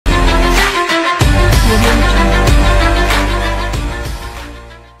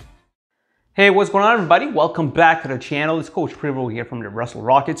Hey, what's going on everybody? Welcome back to the channel. It's Coach Dribble here from the Russell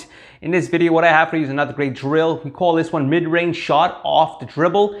Rockets. In this video, what I have for you is another great drill. We call this one mid-range shot off the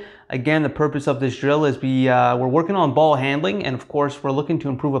dribble. Again, the purpose of this drill is we're working on ball handling, and of course, we're looking to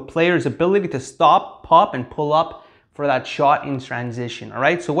improve a player's ability to stop, pop, and pull up for that shot in transition. All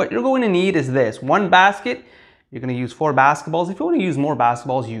right, so what you're going to need is this. One basket. You're going to use 4 basketballs. If you want to use more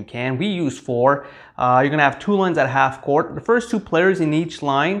basketballs, you can. We use 4. You're going to have 2 lines at half court. The first 2 players in each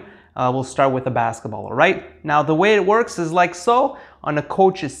line we'll start with a basketball, all right? Now, the way it works is like so. On the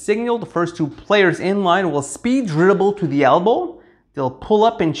coach's signal, the first 2 players in line will speed dribble to the elbow. They'll pull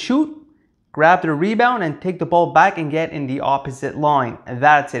up and shoot, grab the rebound, and take the ball back and get in the opposite line. And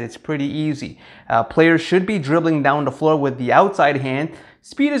that's it. It's pretty easy. Players should be dribbling down the floor with the outside hand.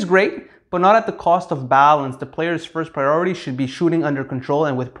 Speed is great, but not at the cost of balance. The player's first priority should be shooting under control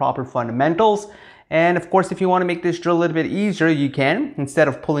and with proper fundamentals. And of course, if you want to make this drill a little bit easier, you can. Instead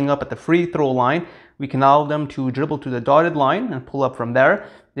of pulling up at the free throw line, we can allow them to dribble to the dotted line and pull up from there.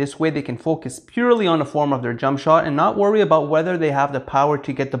 This way they can focus purely on the form of their jump shot and not worry about whether they have the power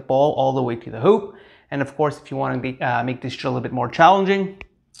to get the ball all the way to the hoop. And of course, if you want to make this drill a bit more challenging,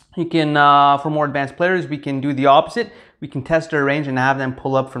 you can, for more advanced players, we can do the opposite. We can test their range and have them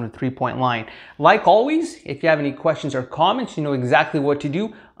pull up from the 3-point line. Like always, if you have any questions or comments, you know exactly what to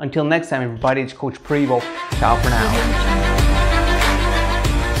do. Until next time, everybody, it's Coach Prevo. Ciao for now.